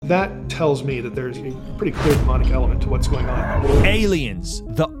that tells me that there's a pretty clear demonic element to what's going on. Aliens,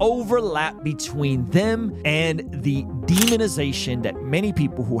 the overlap between them and the demonization that many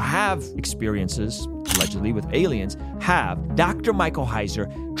people who have experiences, allegedly with aliens, have. Dr. Michael Heiser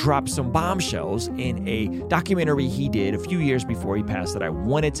dropped some bombshells in a documentary he did a few years before he passed that I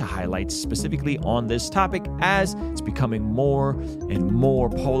wanted to highlight specifically on this topic, as it's becoming more and more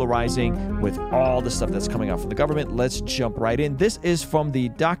polarizing with all the stuff that's coming out from the government. Let's jump right in. This is from the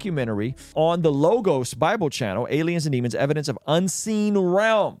documentary on the Logos Bible channel, Aliens and Demons, Evidence of Unseen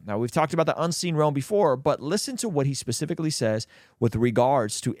Realm. Now, we've talked about the unseen realm before, but listen to what he specifically says with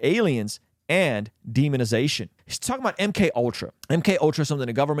regards to aliens and demonization. He's talking about MK Ultra. MK Ultra is something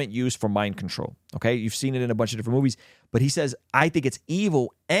the government used for mind control. Okay, you've seen it in a bunch of different movies, but he says, I think it's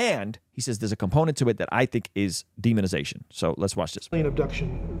evil, and he says there's a component to it that I think is demonization. So let's watch this. Alien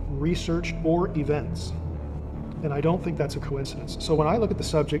abduction research or events. And I don't think that's a coincidence. So when I look at the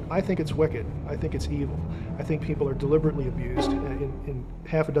subject, I think it's wicked. I think it's evil. I think people are deliberately abused in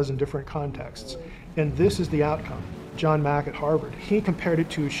half a dozen different contexts. And this is the outcome. John Mack at Harvard, he compared it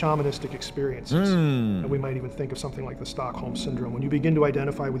to shamanistic experiences. And we might even think of something like the Stockholm Syndrome, when you begin to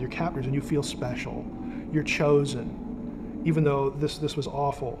identify with your captors and you feel special. You're chosen. Even though this was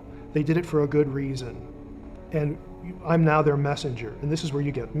awful, they did it for a good reason. And I'm now their messenger. And this is where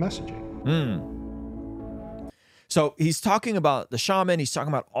you get messaging. So he's talking about the shaman. He's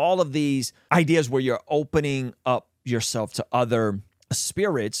talking about all of these ideas where you're opening up yourself to other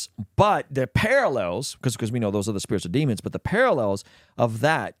spirits, but the parallels, because we know those are the spirits of demons, but the parallels of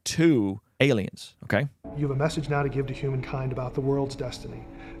that to aliens, okay? You have a message now to give to humankind about the world's destiny,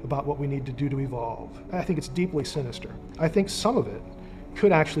 about what we need to do to evolve. I think it's deeply sinister. I think some of it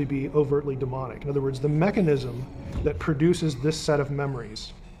could actually be overtly demonic. In other words, the mechanism that produces this set of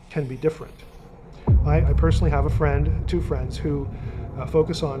memories can be different. I personally have two friends who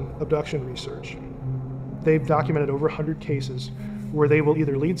focus on abduction research. They've documented over 100 cases where they will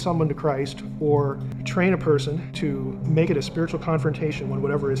either lead someone to Christ or train a person to make it a spiritual confrontation when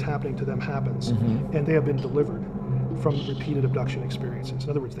whatever is happening to them happens. And they have been delivered from repeated abduction experiences. In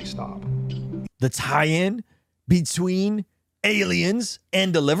other words, they stop. The tie-in between aliens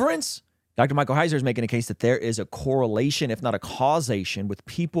and deliverance? Dr. Michael Heiser is making a case that there is a correlation, if not a causation, with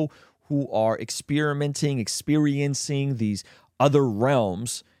people who are experiencing these other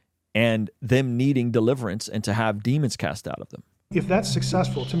realms and them needing deliverance and to have demons cast out of them. If that's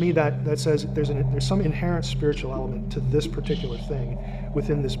successful, to me that says there's some inherent spiritual element to this particular thing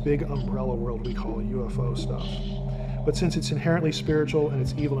within this big umbrella world we call UFO stuff. But since it's inherently spiritual and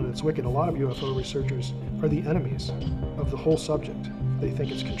it's evil and it's wicked, a lot of UFO researchers are the enemies of the whole subject. They think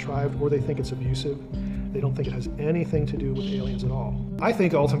it's contrived or they think it's abusive. They don't think it has anything to do with aliens at all. I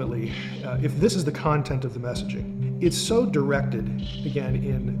think ultimately, if this is the content of the messaging, it's so directed, again,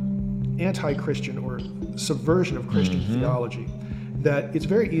 in anti-Christian or subversion of Christian theology, that it's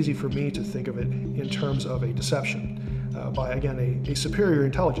very easy for me to think of it in terms of a deception by, again, a superior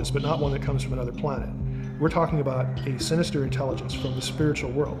intelligence, but not one that comes from another planet. We're talking about a sinister intelligence from the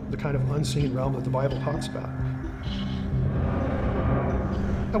spiritual world, the kind of unseen realm that the Bible talks about.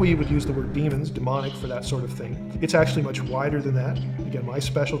 And we would use the word demons, demonic, for that sort of thing. It's actually much wider than that. Again, my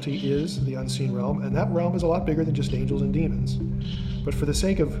specialty is the unseen realm, and that realm is a lot bigger than just angels and demons. But for the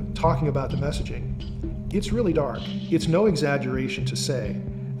sake of talking about the messaging, it's really dark. It's no exaggeration to say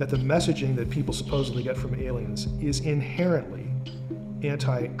that the messaging that people supposedly get from aliens is inherently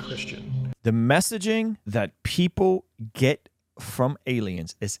anti-Christian. The messaging that people get from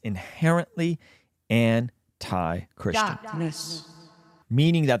aliens is inherently anti-Christian. Darkness.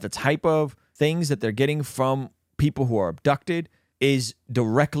 Meaning that the type of things that they're getting from people who are abducted is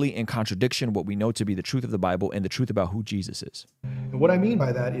directly in contradiction with what we know to be the truth of the Bible and the truth about who Jesus is. And what I mean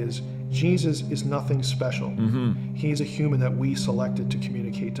by that is Jesus is nothing special. He's a human that we selected to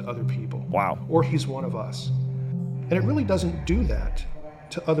communicate to other people. Wow. Or he's one of us. And it really doesn't do that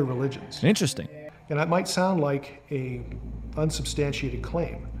to other religions. Interesting. And that might sound like a unsubstantiated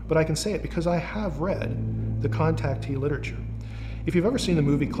claim, but I can say it because I have read the contactee literature. If you've ever seen the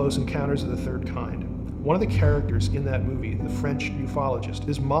movie Close Encounters of the Third Kind, one of the characters in that movie, the French ufologist,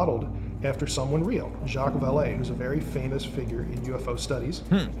 is modeled after someone real, Jacques Vallée, who's a very famous figure in UFO studies.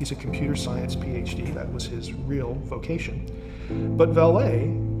 He's a computer science PhD. That was his real vocation. But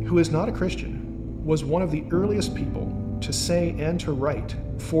Vallée, who is not a Christian, was one of the earliest people to say and to write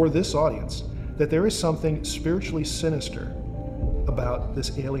for this audience that there is something spiritually sinister about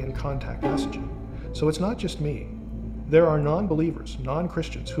this alien contact messaging. So it's not just me. There are non-believers,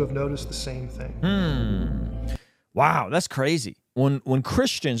 non-Christians who have noticed the same thing. Wow, that's crazy. When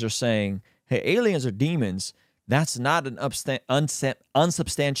Christians are saying, hey, aliens are demons, That's not an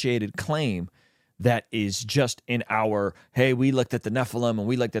unsubstantiated claim that is just in our, hey, we looked at the Nephilim and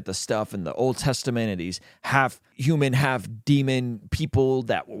we looked at the stuff in the Old Testament and these half human, half demon people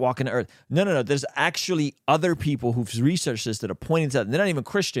that walk in the earth. No. There's actually other people who've researched this that are pointing to, they're not even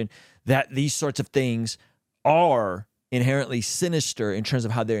Christian, that these sorts of things are inherently sinister in terms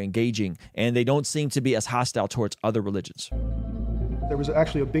of how they're engaging, and they don't seem to be as hostile towards other religions. There was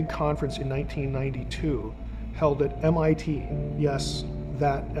actually a big conference in 1992 held at MIT, yes,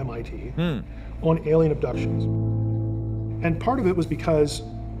 that MIT, on alien abductions. And part of it was because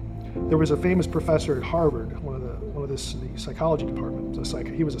there was a famous professor at Harvard, one of the psychology department,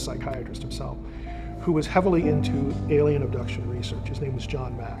 he was a psychiatrist himself, who was heavily into alien abduction research. His name was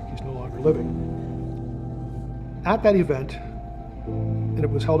John Mack. He's no longer living. At that event, and it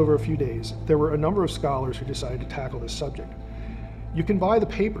was held over a few days, there were a number of scholars who decided to tackle this subject. You can buy the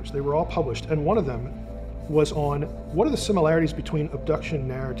papers, they were all published, and one of them was on what are the similarities between abduction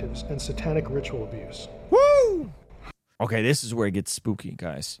narratives and satanic ritual abuse. Woo! Okay, this is where it gets spooky,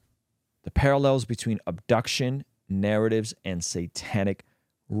 guys. The parallels between abduction narratives and satanic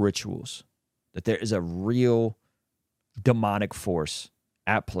rituals. That there is a real demonic force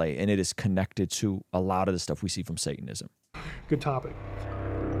at play, and it is connected to a lot of the stuff we see from Satanism. Good topic.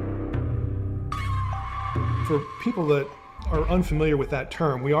 For people that are unfamiliar with that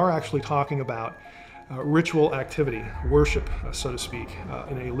term, we are actually talking about ritual activity, worship, so to speak,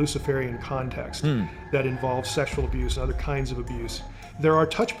 in a Luciferian context that involves sexual abuse and other kinds of abuse. There are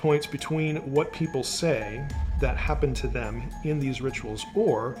touch points between what people say that happened to them in these rituals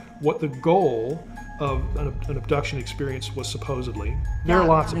or what the goal of an abduction experience was supposedly. There are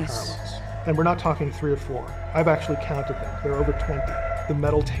lots of parallels. And we're not talking 3 or 4. I've actually counted them. There are over 20. The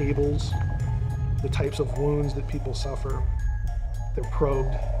metal tables, the types of wounds that people suffer. They're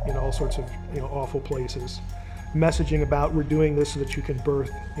probed in all sorts of awful places. Messaging about we're doing this so that you can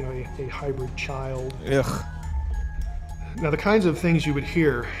birth a hybrid child. Ugh. Now the kinds of things you would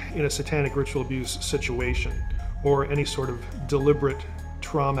hear in a satanic ritual abuse situation or any sort of deliberate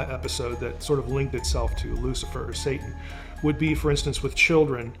trauma episode that sort of linked itself to Lucifer or Satan would be, for instance, with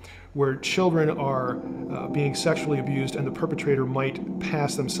children, where children are being sexually abused and the perpetrator might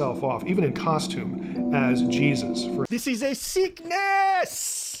pass themselves off, even in costume, as Jesus. This is a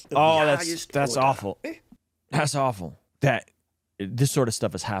sickness! Oh, that's awful. That's awful. That this sort of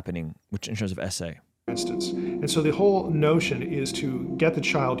stuff is happening, which in terms of essay. For instance. And so the whole notion is to get the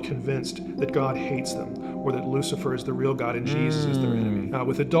child convinced that God hates them, or that Lucifer is the real God and Jesus is their enemy.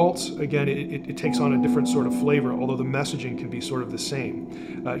 With adults, again, it takes on a different sort of flavor, although the messaging can be sort of the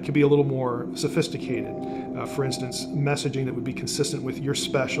same. It can be a little more sophisticated. For instance, messaging that would be consistent with you're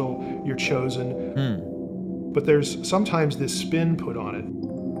special, you're chosen. But there's sometimes this spin put on it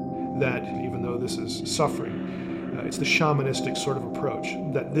that even though this is suffering, it's the shamanistic sort of approach,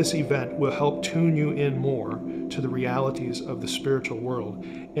 that this event will help tune you in more to the realities of the spiritual world,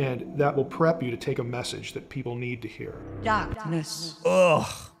 and that will prep you to take a message that people need to hear. Darkness. Ugh,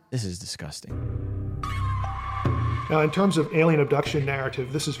 this is disgusting. Now, in terms of alien abduction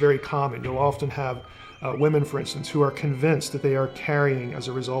narrative, this is very common. You'll often have women, for instance, who are convinced that they are carrying, as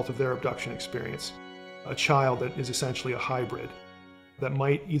a result of their abduction experience, a child that is essentially a hybrid. That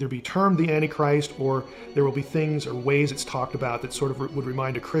might either be termed the Antichrist, or there will be things or ways it's talked about that sort of would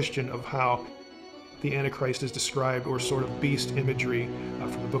remind a Christian of how the Antichrist is described, or sort of beast imagery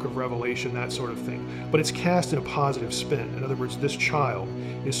from the book of Revelation, that sort of thing. But it's cast in a positive spin. In other words, this child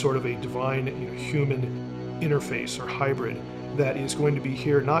is sort of a divine, human interface or hybrid that is going to be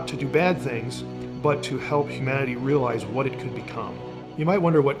here not to do bad things, but to help humanity realize what it could become. You might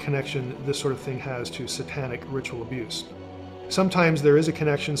wonder what connection this sort of thing has to satanic ritual abuse. Sometimes there is a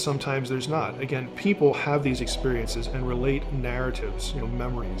connection, sometimes there's not. Again, people have these experiences and relate narratives,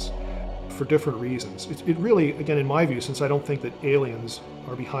 memories, for different reasons. It really, again, in my view, since I don't think that aliens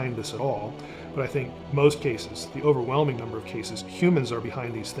are behind this at all, but I think most cases, the overwhelming number of cases, humans are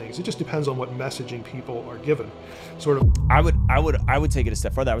behind these things. It just depends on what messaging people are given. Sort of. I would take it a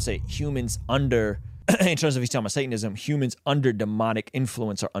step further. I would say humans under, in terms of he's talking about Satanism, humans under demonic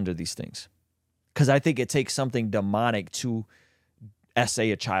influence are under these things. Because I think it takes something demonic to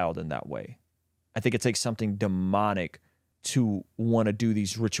essay a child in that way. I think it takes something demonic to want to do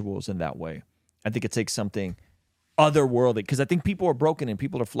these rituals in that way. I think it takes something otherworldly, because I think people are broken and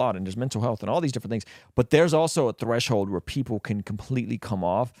people are flawed and there's mental health and all these different things. But there's also a threshold where people can completely come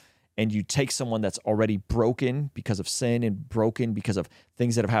off, and you take someone that's already broken because of sin and broken because of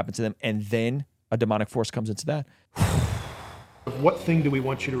things that have happened to them, and then a demonic force comes into that. What thing do we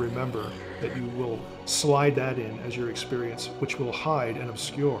want you to remember that you will slide that in as your experience, which will hide and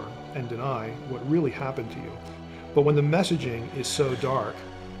obscure and deny what really happened to you? But when the messaging is so dark,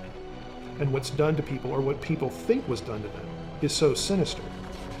 and what's done to people, or what people think was done to them, is so sinister,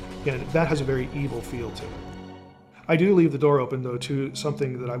 and that has a very evil feel to it. I do leave the door open, though, to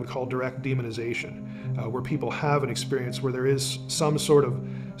something that I would call direct demonization, where people have an experience where there is some sort of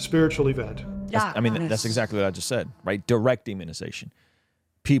spiritual event. That's exactly what I just said, right? Direct demonization.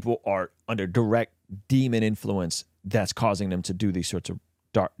 People are under direct demon influence that's causing them to do these sorts of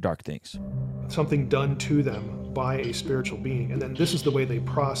dark things. Something done to them by a spiritual being, and then this is the way they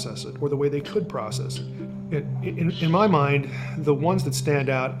process it, or the way they could process it. In my mind, the ones that stand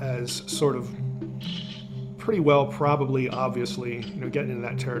out as sort of pretty well, probably, obviously, getting into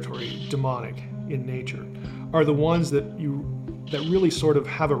that territory, demonic in nature, are the ones that really sort of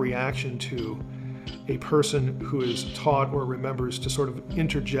have a reaction to a person who is taught or remembers to sort of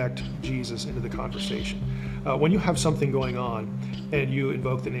interject Jesus into the conversation. When you have something going on and you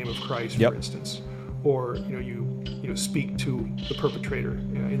invoke the name of Christ, for instance, or you speak to the perpetrator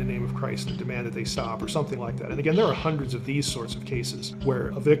in the name of Christ and demand that they stop, or something like that. And again, there are hundreds of these sorts of cases where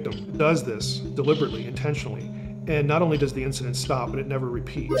a victim does this deliberately, intentionally, and not only does the incident stop, but it never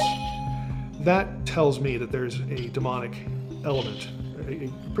repeats. That tells me that there's a demonic element,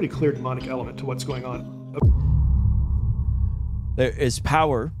 a pretty clear demonic element to what's going on. There is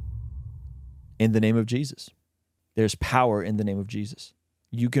power in the name of Jesus. There's power in the name of Jesus.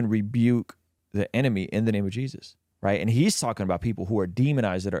 You can rebuke the enemy in the name of Jesus, right? And he's talking about people who are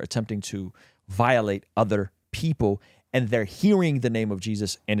demonized, that are attempting to violate other people, and they're hearing the name of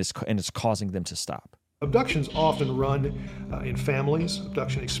Jesus, and it's causing them to stop. Abductions often run in families,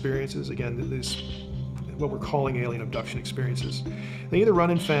 abduction experiences. Again, this what we're calling alien abduction experiences. They either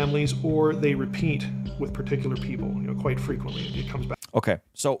run in families or they repeat with particular people, quite frequently. It comes back. Okay,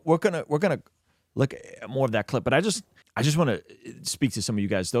 so we're gonna look at more of that clip, but I just want to speak to some of you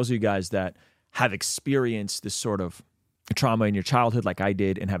guys, those of you guys that have experienced this sort of trauma in your childhood like I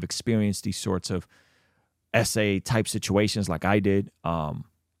did, and have experienced these sorts of SA type situations like I did.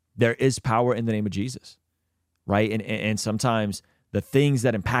 There is power in the name of Jesus, right? And sometimes the things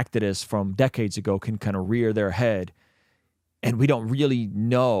that impacted us from decades ago can kind of rear their head, and we don't really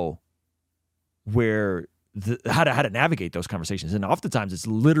know how to navigate those conversations. And oftentimes it's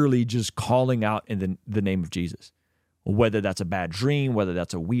literally just calling out in the name of Jesus, whether that's a bad dream, whether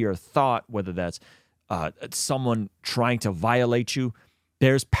that's a weird thought, whether that's someone trying to violate you.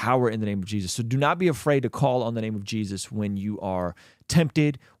 There's power in the name of Jesus. So do not be afraid to call on the name of Jesus when you are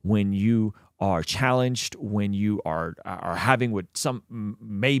tempted, when you are challenged, when you are having what some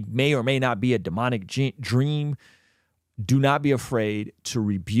may or may not be a demonic dream. Do not be afraid to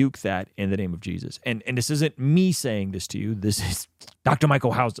rebuke that in the name of Jesus. And this isn't me saying this to you. This is Dr.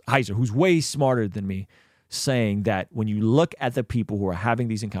 Michael Heiser, who's way smarter than me, saying that when you look at the people who are having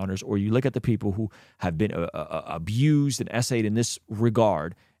these encounters, or you look at the people who have been abused and essayed in this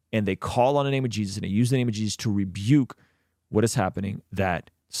regard, and they call on the name of Jesus and they use the name of Jesus to rebuke what is happening,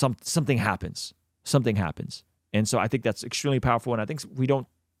 that something happens. Something happens. And so I think that's extremely powerful, and I think we don't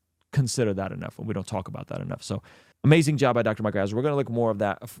consider that enough, and we don't talk about that enough. So amazing job by Dr. Michael Heiser. We're going to look more of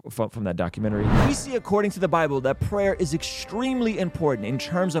that from that documentary. We see, according to the Bible, that prayer is extremely important in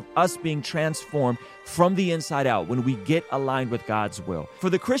terms of us being transformed from the inside out when we get aligned with God's will. For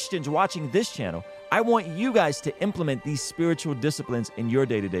the Christians watching this channel, I want you guys to implement these spiritual disciplines in your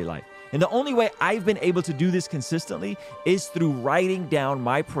day-to-day life. And the only way I've been able to do this consistently is through writing down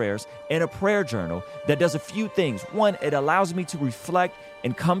my prayers in a prayer journal that does a few things. One, it allows me to reflect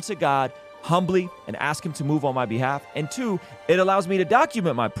and come to God humbly and ask Him to move on my behalf. And two, it allows me to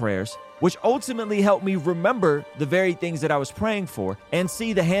document my prayers, which ultimately help me remember the very things that I was praying for and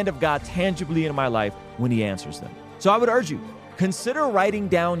see the hand of God tangibly in my life when He answers them. So I would urge you, consider writing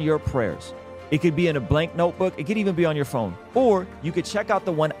down your prayers. It could be in a blank notebook. It could even be on your phone. Or you could check out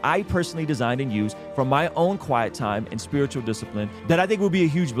the one I personally designed and used from my own quiet time and spiritual discipline that I think will be a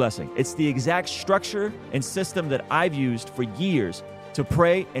huge blessing. It's the exact structure and system that I've used for years to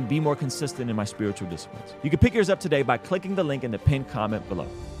pray and be more consistent in my spiritual disciplines. You can pick yours up today by clicking the link in the pinned comment below.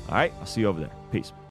 All right, I'll see you over there. Peace.